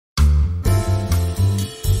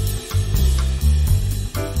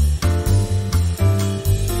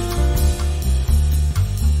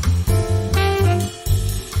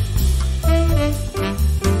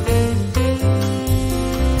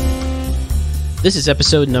This is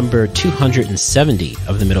episode number 270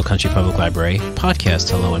 of the Middle Country Public Library podcast.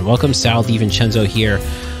 Hello and welcome. Sal DiVincenzo here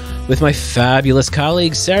with my fabulous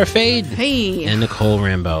colleagues, Sara Fade and Nicole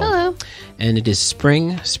Rambo. Hello. And it is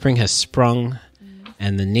spring. Spring has sprung,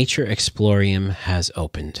 and the Nature Explorium has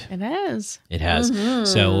opened. It has. It has. Mm-hmm.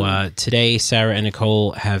 So today, Sara and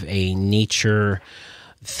Nicole have a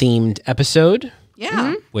nature-themed episode,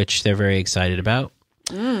 which they're very excited about.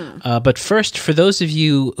 But first, for those of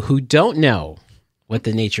you who don't know what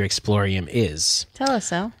the Nature Explorium is, Tell us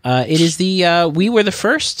so. It is we were the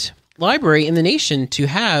first library in the nation to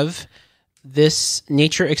have this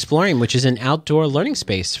Nature Explorium, which is an outdoor learning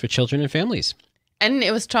space for children and families. And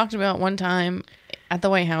it was talked about one time at the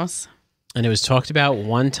White House. And it was talked about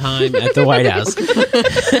one time at the White House.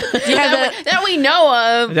 that we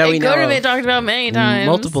know of. It could have been talked about many times.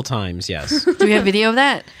 Multiple times, yes. Do we have video of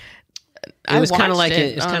that? It was kind of like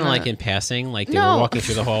in passing, like they were walking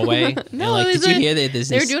through the hallway. No, and did you hear that?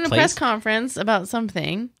 They were doing a press conference about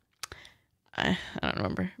something. I don't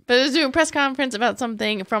remember, but it was doing a press conference about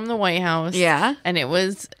something from the White House. Yeah, and it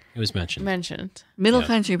was mentioned. Middle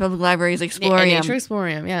Country Public Library's Explorium. Nature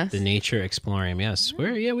Explorium, yes. The Nature Explorium, yes.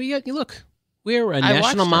 We're a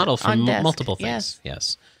national model for multiple things.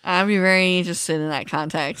 Yes. I'd be very interested in that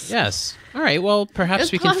context. Yes. All right. Well,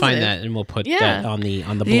 perhaps we can find that and we'll put that on the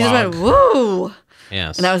blog. You just went, woo!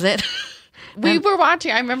 Yes. And that was it. We were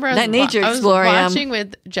watching. I remember I was watching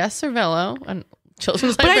with Jess Cervello on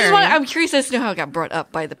Children's Librarian. I'm curious as to how it got brought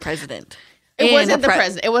up by the president. It wasn't the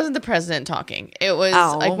president. It wasn't the president talking. It was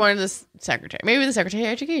like one of the secretary, maybe the Secretary of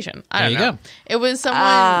Education. I don't know. It was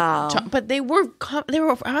someone, but they were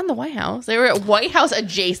on the White House. They were at White House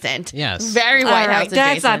adjacent. Yes, very White House adjacent.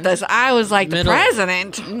 That's not this. I was like the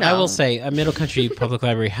president. No. I will say, a Middle Country Public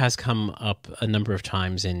Library has come up a number of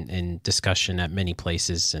times in discussion at many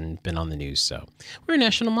places and been on the news. So we're a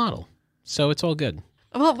national model. So it's all good.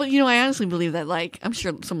 Well, but I honestly believe that. Like, I'm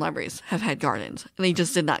sure some libraries have had gardens, and they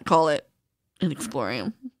just did not call it an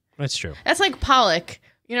Explorium. That's true. That's like Pollock.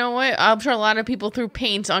 You know what? I'm sure a lot of people threw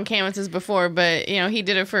paint on canvases before, but he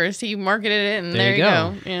did it first. He marketed it, and there you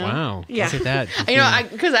go. Wow. Yeah. Look at that.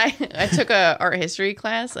 Because I took a art history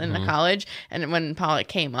class in college, and when Pollock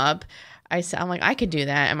came up, I'm like, I could do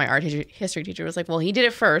that. And my art history teacher was like, well, he did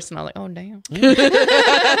it first. And I was like, oh, damn.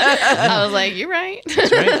 I was like, you're right.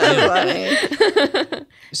 That's right.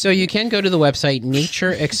 So you can go to the website,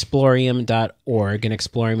 natureexplorium.org. And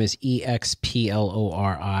Explorium is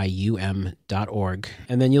EXPLORIUM.org.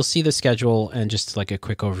 And then you'll see the schedule and just like a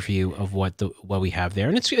quick overview of what we have there.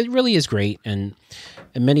 And it really is great. And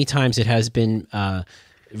many times it has been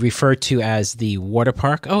referred to as the water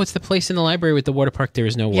park. Oh, it's the place in the library with the water park. There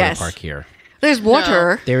is no water park here. There's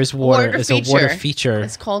water. No. There is water. It's a water feature.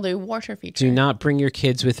 It's called a water feature. Do not bring your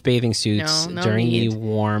kids with bathing suits during the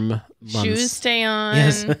warm months. Shoes stay on.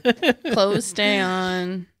 Yes. Clothes stay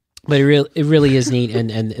on. But it really is neat,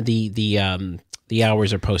 and the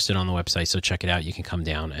hours are posted on the website, so check it out. You can come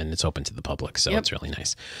down, and it's open to the public, so it's really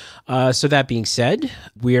nice. So that being said,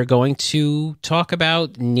 we are going to talk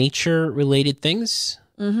about nature-related things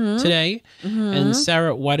today. And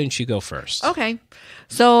Sara, why don't you go first? Okay.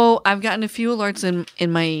 So I've gotten a few alerts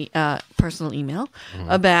in my personal email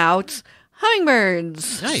about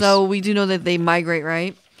hummingbirds. Nice. So we do know that they migrate,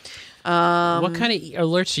 right? What kind of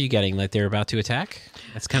alerts are you getting? Like they're about to attack?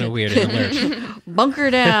 That's kind of weird, an alert.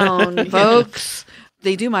 Bunker down, folks.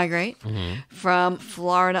 They do migrate from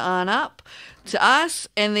Florida on up to us,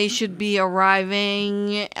 and they should be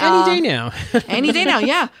arriving any day now. Any day now,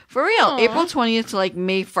 yeah, for real. Aww. April 20th to like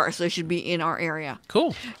May 1st. They should be in our area.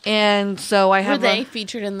 Cool. And so I have. Were they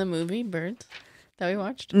featured in the movie Birds that we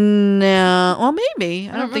watched? No, well,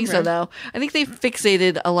 maybe. I don't think so though. I think they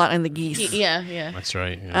fixated a lot on the geese. Yeah. That's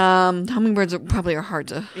right. Yeah. Hummingbirds are hard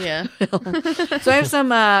to. Yeah. So I have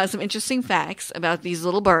some interesting facts about these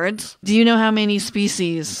little birds. Do you know how many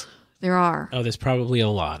species there are? Oh, there's probably a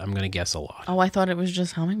lot. I'm going to guess a lot. Oh, I thought it was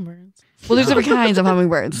just hummingbirds. Well, there's different kinds of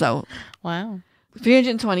hummingbirds, so. Wow.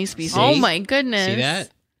 320 species. Oh, my goodness. See that?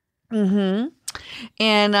 Mm-hmm.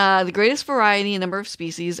 And the greatest variety and number of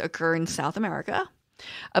species occur in South America.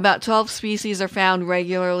 About 12 species are found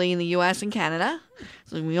regularly in the U.S. and Canada.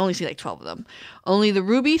 So we only see like 12 of them. Only the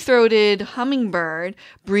ruby-throated hummingbird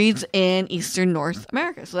breeds in eastern North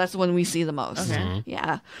America. So that's the one we see the most. Okay.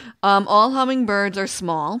 Yeah. All hummingbirds are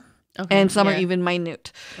small. Okay, and some are even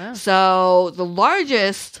minute. Wow. So the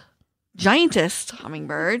largest, giantest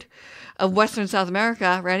hummingbird of Western South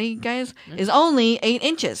America, ready, guys, is only 8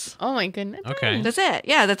 inches. Oh, my goodness. Okay. That's it.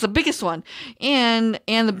 Yeah, that's the biggest one. And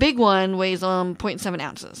the big one weighs 0.7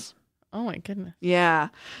 ounces. Oh my goodness. Yeah.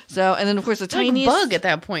 So, and then of course the It's like a tiniest bug at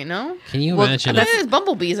that point, no? Can you Well, imagine? I bet there's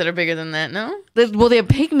bumblebees that are bigger than that, no? well, they have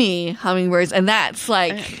pygmy hummingbirds, and that's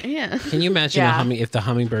like Yeah. Can you imagine Yeah. if the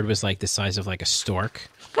hummingbird was like the size of like a stork,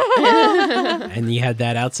 and you had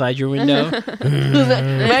that outside your window?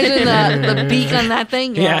 imagine the beak on that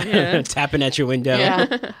thing. Yeah, tapping at your window. Yeah.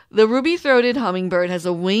 The ruby-throated hummingbird has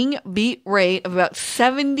a wing beat rate of about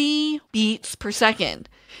 70 beats per second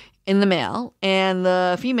in the male, and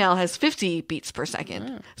the female has 50 beats per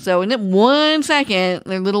second. So in 1 second,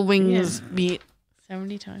 their little wings beat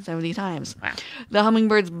 70 times. 70 times. Wow. The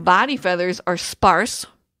hummingbird's body feathers are sparse.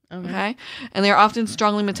 Okay. And they're often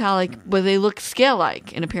strongly metallic, but they look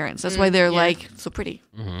scale-like in appearance. That's why they're like so pretty.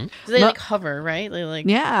 Do they like hover, right? They like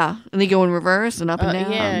Yeah. And they go in reverse and up and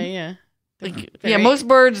down. yeah. Like, Very- most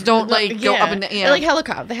birds don't like go yeah. up and down. They're like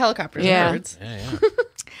the helicopters Yeah. birds. Yeah.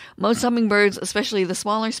 Most hummingbirds, especially the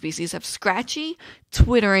smaller species, have scratchy,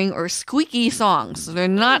 twittering, or squeaky songs. So they're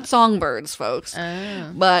not songbirds, folks.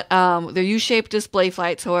 Oh. But they're U-shaped display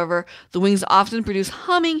flights. However, the wings often produce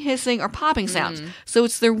humming, hissing, or popping sounds. So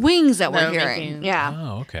it's their wings that we're They're hearing. making- Yeah.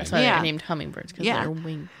 Oh, okay. That's why Yeah. they're named hummingbirds, because Yeah. they're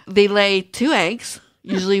winged. They lay 2 eggs,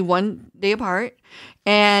 usually 1 day apart.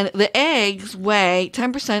 And the eggs weigh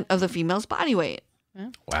 10% of the female's body weight.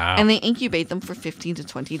 Wow. And they incubate them for 15 to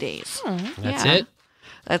 20 days. That's Yeah. it.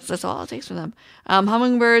 That's all it takes for them.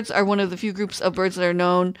 Hummingbirds are one of the few groups of birds that are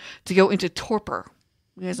known to go into torpor.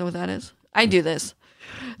 You guys know what that is? I do this.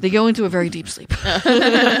 They go into a very deep sleep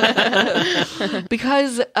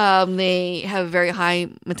because they have very high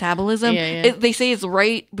metabolism. Yeah. They say it's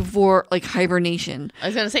right before like hibernation. I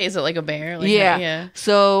was gonna say, is it like a bear? Like Yeah.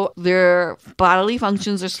 So their bodily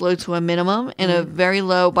functions are slowed to a minimum, and a very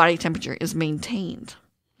low body temperature is maintained.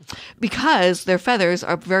 Because their feathers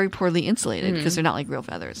are very poorly insulated because they're not like real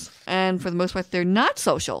feathers. And for the most part, they're not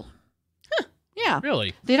social. Yeah.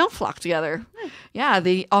 Really? They don't flock together. Yeah,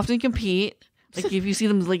 they often compete. Like if you see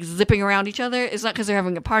them like zipping around each other, it's not because they're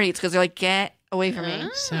having a party. It's because they're like, get away from me.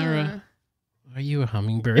 Sarah, are you a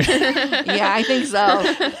hummingbird? Yeah, I think so.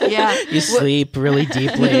 Yeah. You sleep really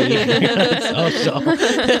deeply. Social.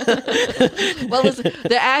 Well, listen,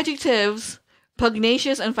 the adjectives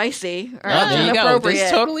pugnacious and feisty are Oh, there you go. appropriate. This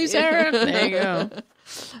totally Sarah. There you go.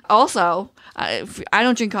 Also, I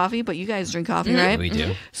don't drink coffee, but you guys drink coffee, right? We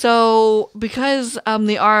do. So because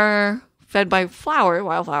they are fed by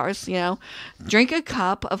wildflowers, drink a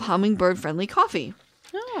cup of hummingbird-friendly coffee.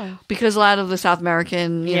 Oh. Because a lot of the South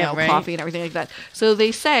American, Right. coffee and everything like that. So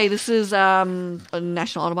they say, this is a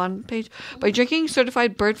National Audubon page, by drinking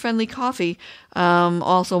certified bird-friendly coffee,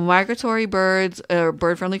 also migratory birds or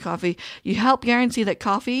bird-friendly coffee, you help guarantee that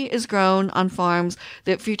coffee is grown on farms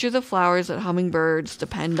that feature the flowers that hummingbirds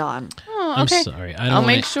depend on. Oh, I'm okay. sorry. I don't I'll wanna-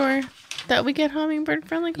 make sure that we get hummingbird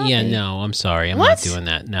friendly coffee. Yeah, no, I'm sorry. I'm What? not doing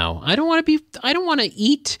that. No. I don't want to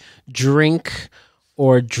eat, drink,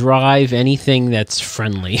 or drive anything that's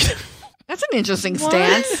friendly. That's an interesting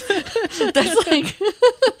stance. That's like,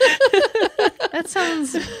 That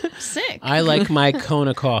sounds sick. I like my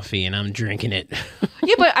Kona coffee and I'm drinking it.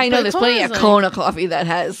 yeah, but I know But there's plenty of Kona's like- Kona coffee that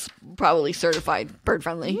has probably certified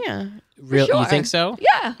bird-friendly. Yeah. Real? You sure. think so?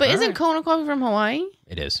 Yeah. But isn't Kona coffee from Hawaii?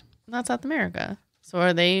 It is. Not South America. So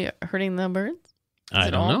are they hurting the birds? Is I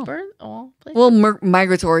it don't all know. Birds? All places? Well,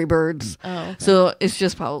 migratory birds. Oh, okay. So it's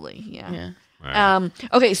just probably, yeah. Yeah. All right.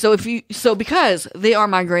 Okay, so because they are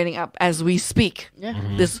migrating up as we speak, Yeah.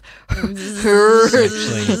 this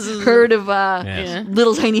Actually. herd of Yes. Yeah.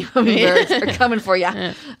 little tiny hummingbirds are coming for you.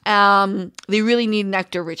 They really need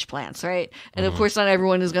nectar-rich plants, right? And of course, not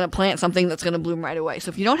everyone is going to plant something that's going to bloom right away. So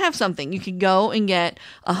if you don't have something, you can go and get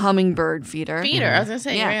a hummingbird feeder. Feeder. I was gonna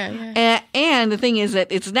say. Yeah. And the thing is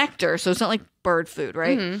that it's nectar, so it's not like bird food,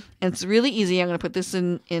 right? And it's really easy. I'm going to put this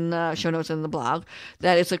in show notes in the blog.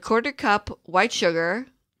 That it's a 1/4 cup white sugar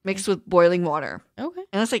mixed with boiling water, Okay.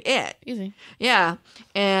 and that's like it. Easy. Yeah,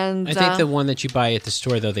 and I think the one that you buy at the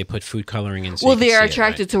store, though, they put food coloring in. So well, you can they are see it,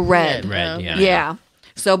 attracted right? to red. Red, yeah. Yeah.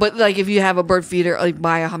 So, but like if you have a bird feeder, like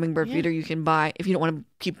buy a hummingbird feeder, you can buy if you don't want to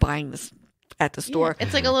keep buying this at the store.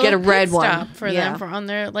 It's like a little Get a red pit one. stop for Yeah. them for on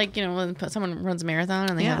their when someone runs a marathon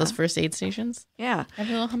and they have Yeah. those first aid stations. Yeah. Have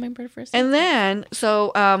a little hummingbird first aid. And then,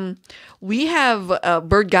 we have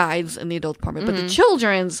bird guides in the adult department, but the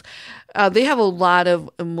children's, they have a lot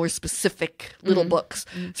of more specific little books.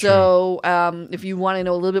 So if you want to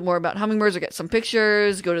know a little bit more about hummingbirds or get some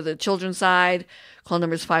pictures, go to the children's side. Call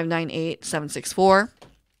numbers 598-764.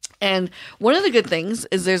 And one of the good things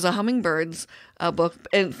is there's a hummingbirds book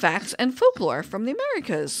and facts and folklore from the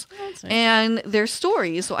Americas. That's nice. And their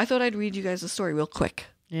stories. So I thought I'd read you guys a story real quick.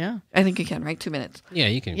 Yeah. I think you can, right? 2 minutes. Yeah,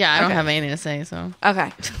 you can. Yeah, I don't have anything to say, so.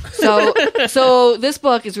 Okay. So this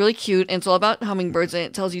book is really cute, and it's all about hummingbirds, and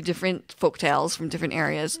it tells you different folk tales from different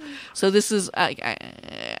areas. So this is, I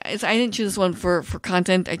didn't choose this one for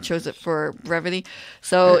content. I chose it for brevity.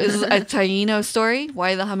 So this is a Taino story,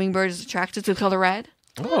 why the hummingbird is attracted to the color red.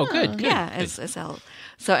 Oh, good. Yeah, it's how.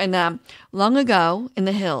 So, and long ago in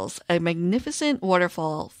the hills, a magnificent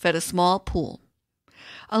waterfall fed a small pool.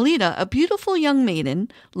 Alida, a beautiful young maiden,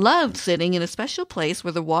 loved sitting in a special place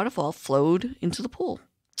where the waterfall flowed into the pool.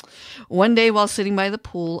 One day while sitting by the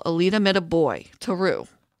pool, Alida met a boy, Taru.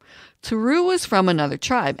 Taru was from another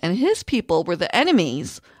tribe, and his people were the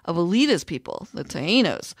enemies of Alida's people, the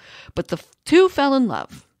Tainos. But the two fell in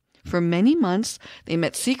love. For many months, they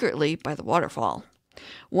met secretly by the waterfall.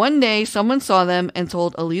 One day, someone saw them and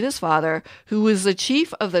told Alida's father, who was the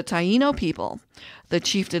chief of the Taino people. The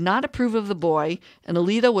chief did not approve of the boy, and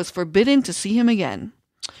Alida was forbidden to see him again.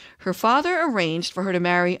 Her father arranged for her to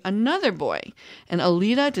marry another boy, and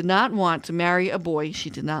Alida did not want to marry a boy she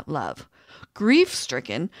did not love.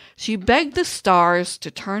 Grief-stricken, she begged the stars to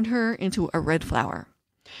turn her into a red flower.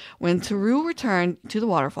 When Taru returned to the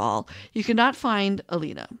waterfall, he could not find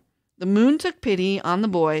Alida. The moon took pity on the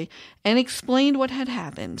boy and explained what had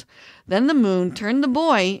happened. Then the moon turned the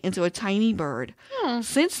boy into a tiny bird.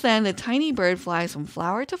 Since then, the tiny bird flies from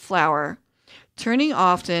flower to flower, turning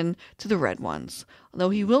often to the red ones. Although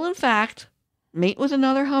he will, in fact, mate with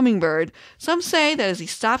another hummingbird, some say that as he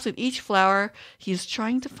stops at each flower, he is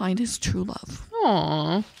trying to find his true love.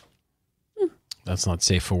 Aww. That's not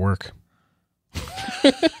safe for work.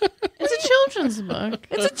 It's a children's book.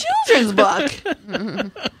 It's a children's book.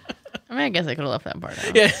 I mean, I guess I could have left that part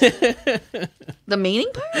out. Yeah. The mating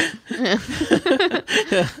part?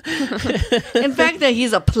 In fact, that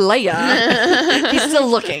he's a player. He's still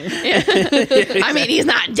looking. Yeah. I mean, he's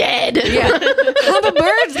not dead. Yeah.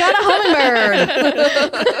 Hummingbird's got a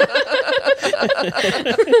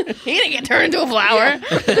hummingbird. He didn't get turned into a flower.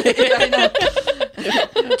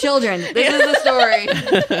 Children, this is the story.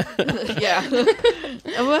 Yeah.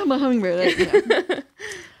 I'm a hummingbird. Yeah.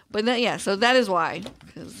 But that, yeah, so that is why.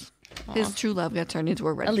 Because his true love got turned into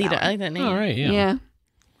a red Alida, flower. I like that name. All right, yeah. Yeah.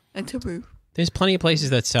 And Taru. There's plenty of places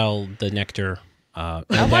that sell the nectar. I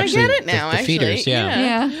want to get it now, the actually. feeders,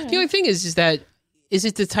 yeah. Yeah. The only thing is that, is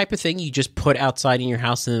it the type of thing you just put outside in your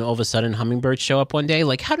house and then all of a sudden hummingbirds show up one day?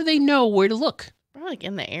 Like, how do they know where to look? Probably like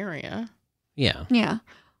in the area. Yeah. Yeah.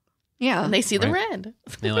 Yeah. And they see the Right. red.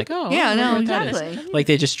 They're like, oh, Yeah, I no, wonder what that is. exactly. Like,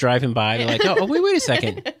 they're just driving by. They're like, oh, wait a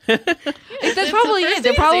second. That's probably it.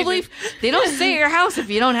 They're probably, they don't stay at your house if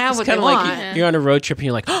you don't have what they Kind of want. like you're on a road trip and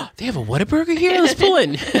you're like, oh, they have a Whataburger here? Let's pull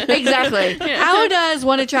in. Exactly. How does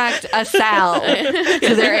one attract a Sal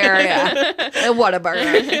to their area? A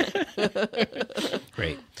Whataburger.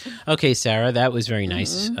 Great. Okay, Sarah, that was very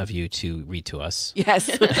nice of you to read to us. Yes,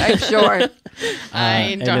 I'm sure.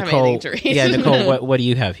 I And don't have anything to read. Yeah, Nicole, what do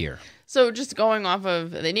you have here? So just going off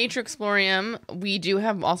of the Nature Explorium, we do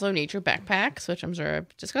have also nature backpacks, which I'm sure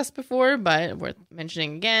I've discussed before, but worth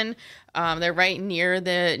mentioning again. They're right near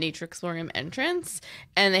the Nature Explorium entrance,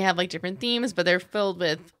 and they have like different themes, but they're filled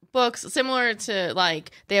with books similar to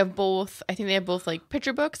like they have both. I think they have both like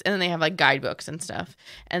picture books, and then they have like guidebooks and stuff,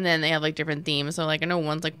 and then they have like different themes. So like I know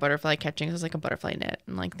one's like butterfly catching, so it's like a butterfly net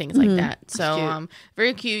and like things like that. So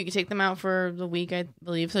very cute. You can take them out for the week, I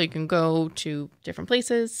believe, so you can go to different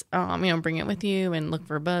places. Bring it with you and look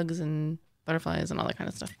for bugs and butterflies and all that kind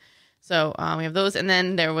of stuff. So we have those, and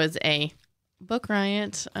then there was a Book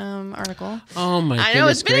Riot article. Oh my I know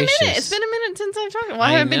goodness it's been gracious. a minute. It's been a minute since I've talked. Well,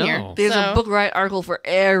 I haven't been here. There's so. a Book Riot article for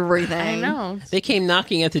everything. I know. They came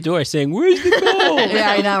knocking at the door saying, "Where's Nicole?"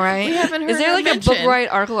 Yeah, I know, right? We haven't heard Is there her like a Book mentioned. Riot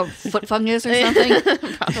article of foot fungus or something?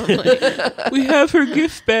 Probably. We have her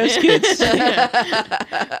gift baskets.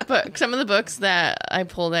 But some of the books that I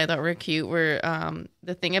pulled that I thought were cute were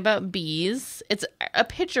The Thing About Bees. It's a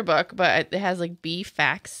picture book, but it has like bee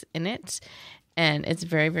facts in it. And it's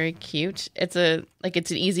very, very cute. It's an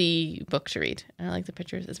easy book to read. And I like the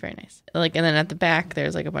pictures. It's very nice. And then at the back,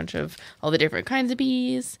 there's like a bunch of all the different kinds of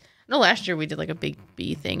bees. No, last year we did like a big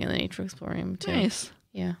bee thing in the Nature Explorium too. Nice.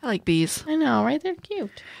 Yeah. I like bees. I know, right? They're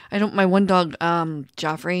cute. My one dog,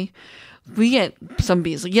 Joffrey, we get some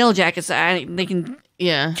bees. Like yellow jackets, they can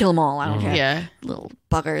Yeah. kill them all. I don't care. Yeah. Little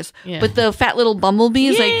buggers. Yeah. But the fat little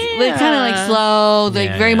bumblebees, they're kind of like slow. They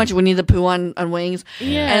Yeah, very yeah. much Winnie the Pooh on wings.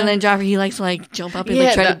 Yeah. And then Joffrey, he likes to like jump up and Yeah,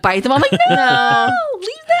 like try to bite them. I'm like, no, No.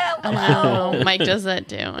 leave them. I know. Mike does that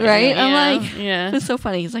too. Right? I'm like, yeah. it's so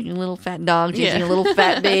funny. He's like a little fat dog chasing Yeah. a little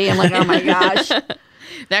fat bee. I'm like, oh my gosh.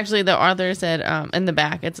 Actually, the author said in the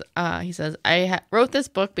back, he says, I wrote this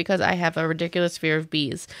book because I have a ridiculous fear of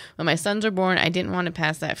bees. When my sons were born, I didn't want to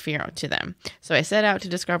pass that fear out to them. So I set out to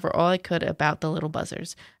discover all I could about the little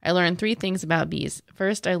buzzers. I learned 3 things about bees.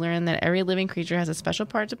 First, I learned that every living creature has a special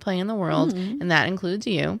part to play in the world, and that includes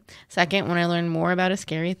you. Second, when I learned more about a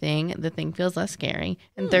scary thing, the thing feels less scary.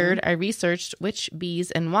 And third, I researched which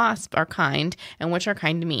bees and wasps are kind and which are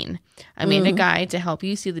kind to mean. I made a guide to help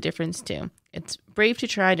you see the difference too. It's brave to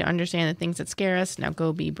try to understand the things that scare us. Now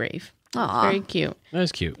go be brave. Aww. Very cute. That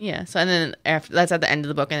was cute. Yeah. So and then after that's at the end of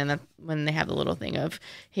the book, and then that's when they have the little thing of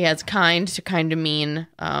he has kind to mean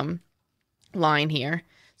line here.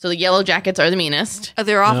 So the yellow jackets are the meanest. Oh,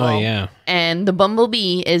 they're awful. Oh, yeah. And the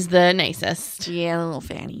bumblebee is the nicest. Yeah, the little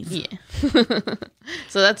fannies. Yeah.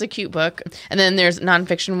 So that's a cute book. And then there's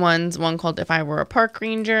nonfiction ones, one called If I Were a Park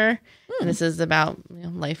Ranger. And this is about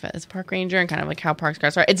life as a park ranger and kind of like how parks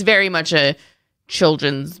are. It's very much a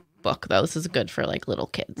children's book, though. This is good for like little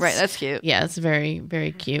kids. Right, that's cute. Yeah, it's very,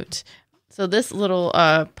 very cute. So this little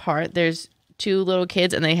part, there's 2 little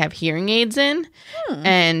kids and they have hearing aids in.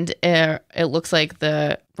 And it looks like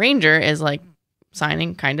the ranger is like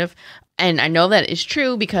signing kind of. And I know that is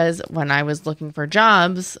true because when I was looking for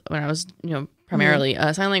jobs, when I was, primarily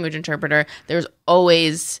a sign language interpreter, there's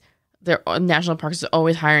always national parks is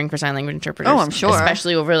always hiring for sign language interpreters. Oh, I'm sure.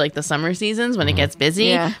 Especially over like the summer seasons when it gets busy.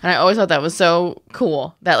 Yeah. And I always thought that was so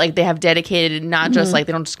cool that like they have dedicated, not just like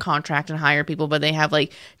they don't just contract and hire people, but they have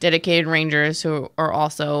like dedicated rangers who are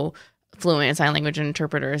also fluent in sign language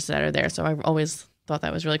interpreters that are there. So I've always thought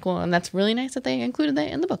that was really cool. And that's really nice that they included that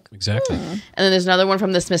in the book. Exactly. And then there's another one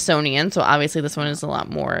from the Smithsonian. So obviously this one is a lot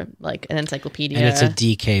more like an encyclopedia. And it's a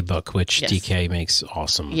DK book, which Yes. DK makes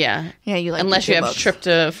awesome. Yeah. Yeah, you like Unless you have books.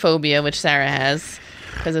 tryptophobia, which Sara has,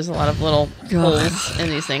 because there's a lot of little holes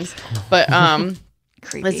in these things. But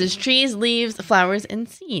Creepy. this is Trees, Leaves, Flowers, and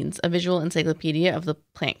Seeds, a visual encyclopedia of the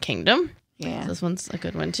plant kingdom. Yeah. So this one's a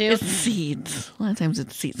good one too. It's seeds. A lot of times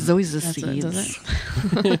it's seeds. It's always the That's what it seeds.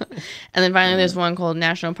 does. And then finally, there's one called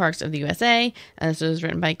National Parks of the USA. And this was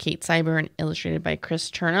written by Kate Seiber and illustrated by Chris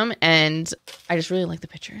Turnham. And I just really like the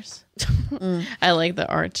pictures. I like the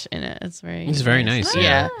art in it. It's very nice.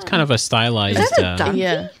 Yeah. It's kind of a stylized. Is that a donkey?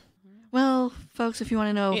 Yeah. Well, folks, if you want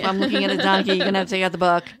to know if Yeah. I'm looking at a donkey, you're going to have to take out the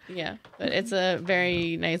book. Yeah. But it's a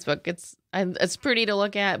very nice book. It's pretty to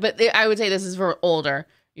look at. But I would say this is for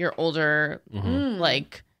your older,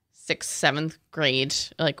 like 6th, 7th grade,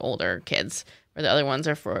 like older kids. Or the other ones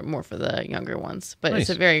are more for the younger ones. But Nice.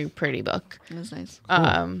 it's a very pretty book. That's nice.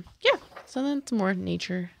 Yeah. So that's more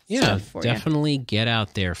nature Yeah, stuff for definitely get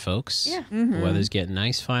out there, folks. Yeah. The weather's getting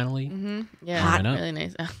nice finally. you. Yeah. Warming up. Really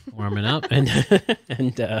nice. Warming up. And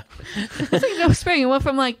It's like no spring. It went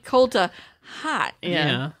from like cold to hot.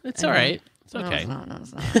 yeah, it's all right. It's No, okay. it's not. No,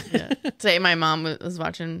 it's not. Yeah. Today my mom was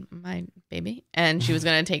watching my baby and she was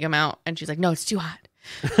going to take him out and she's like, no, it's too hot.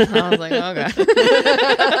 And I was like, oh God.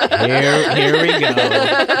 Here we go.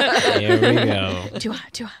 Here we go. Too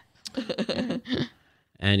hot.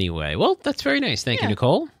 Anyway, well, that's very nice. Thank you,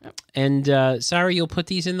 Nicole. And Sara, you'll put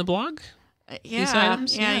these in the blog? Yeah,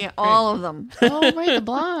 items? yeah, all of them. Oh, right, the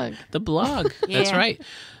blog. The blog. That's Yeah. right.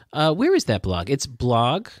 Where is that blog? It's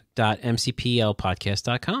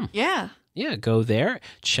blog.mcplpodcast.com. Yeah. Yeah, go there,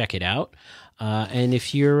 check it out. And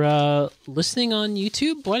if you're listening on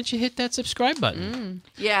YouTube, why don't you hit that subscribe button?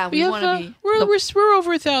 Yeah, We we have, want to be. we're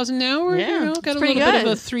over 1,000 now. We're Yeah, got a pretty little bit of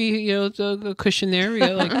good. a 3 a cushion there. We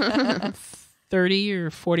got like 30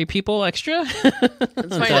 or 40 people extra.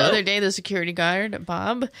 It's funny, the other day, the security guard,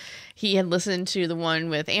 Bob, he had listened to the one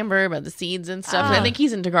with Amber about the seeds and stuff. And I think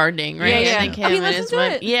he's into gardening, right? Yeah, yeah. I think Oh, he him and listened his to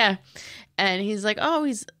wife. it? Yeah. And he's like,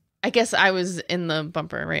 I guess I was in the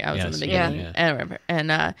bumper, right? I was in Yes, the yeah, beginning. yeah. And I remember.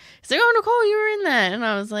 And he's like, oh, Nicole, you were in that. And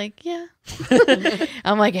I was like, yeah.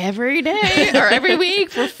 I'm like, every day or every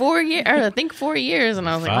week for 4 years, or I think 4 years. And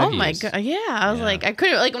I was like, 5 oh my years. God. Yeah. I was like, I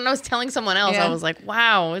couldn't, like when I was telling someone else, Yeah. I was like,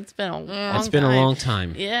 wow, it's been a long time. It's been a long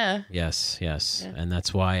time. Yeah. Yes. And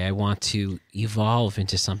that's why I want to evolve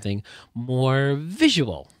into something more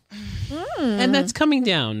visual. And that's coming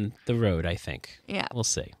down the road, I think. Yeah. We'll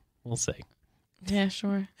see. Yeah,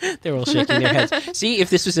 sure. They're all shaking their heads. See, if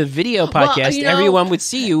this was a video podcast, you know- everyone would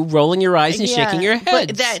see you rolling your eyes and Yeah, shaking your heads.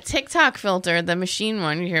 But that TikTok filter, the machine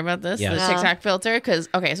one, you hear about this? Yes. The No. TikTok filter? Because,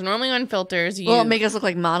 okay, so normally on filters, you... Will it make us look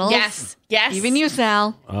like models? Yes. Even you,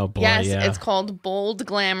 Sal. oh boy, Yes, yeah. it's called Bold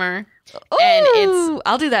Glamour. And it's-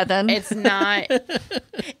 I'll do that then. It's not...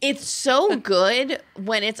 it's so good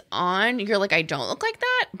when it's on. You're like, I don't look like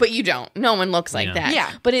that, but you don't. No one looks like Yeah. that.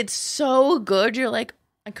 Yeah. But it's so good. You're like,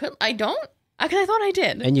 I don't. Because I thought I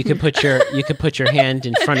did. And you could put your hand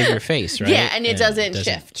in front of your face, right? Yeah, and it doesn't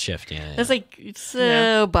shift. Yeah. It's like it's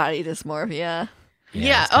body dysmorphia.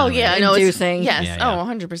 Yeah. Oh, yeah. I know. Inducing. Yes. Yeah, yeah. Oh,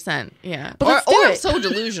 100%. Yeah. But or I'm so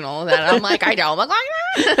delusional that I'm like, I don't look like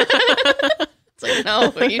that. It's like,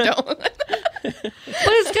 no, you don't. But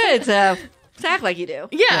it's good to act like you do.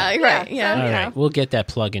 Yeah. Right. Yeah. All right, we'll get that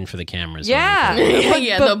plug in for the cameras. Yeah.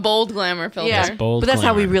 Yeah. The bold glamour filter. Yeah. Bold But that's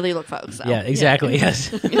how we glamour. really look, folks. So. Yeah, exactly. Yes.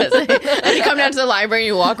 Yes. And you come down to the library and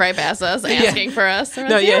you walk right past us asking for us. And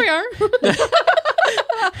we're like, here we are.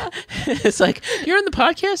 It's like, you're on the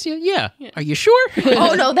podcast? Yeah. Are you sure?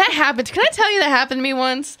 Oh no, that happened. Can I tell you that happened to me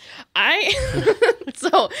once?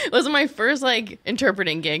 So it was my first like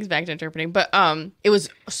interpreting gigs, back to interpreting, but it was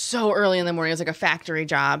so early in the morning. It was like a factory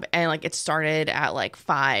job, and like it started at like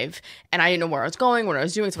 5, and I didn't know where I was going, what I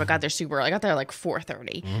was doing, so I got there super early. I got there at like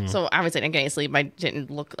 4:30. So obviously I didn't get any sleep. I didn't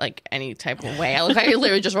look like any type of way. I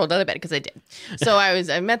literally just rolled out of bed because I did. So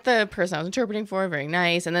I met the person I was interpreting for, very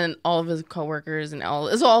nice, and then all of his coworkers and it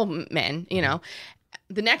was all men, you know.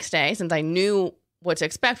 The next day, since I knew what to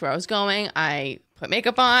expect, where I was going, I put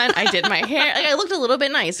makeup on, I did my hair, like I looked a little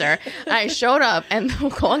bit nicer. I showed up, and the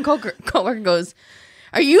coworker goes,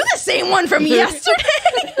 "Are you the same one from yesterday?"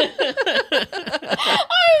 I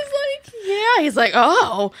was like, "Yeah." He's like,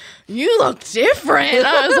 "Oh, you look different."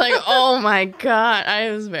 I was like, "Oh my God."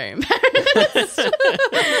 I was very embarrassed.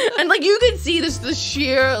 And like you could see the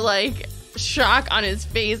sheer like shock on his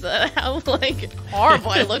face at how like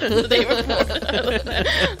horrible I looked the day before.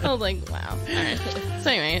 I was like, wow. All right. So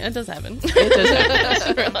anyway, it does happen. It does happen.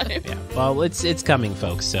 In real life. Yeah. Well, it's coming,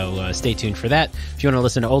 folks. So stay tuned for that. If you want to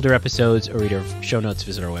listen to older episodes or read our show notes,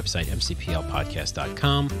 visit our website,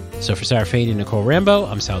 mcplpodcast.com. So for Sara Fade and Nicole Rambo,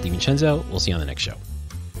 I'm Sal DiVincenzo. We'll see you on the next show.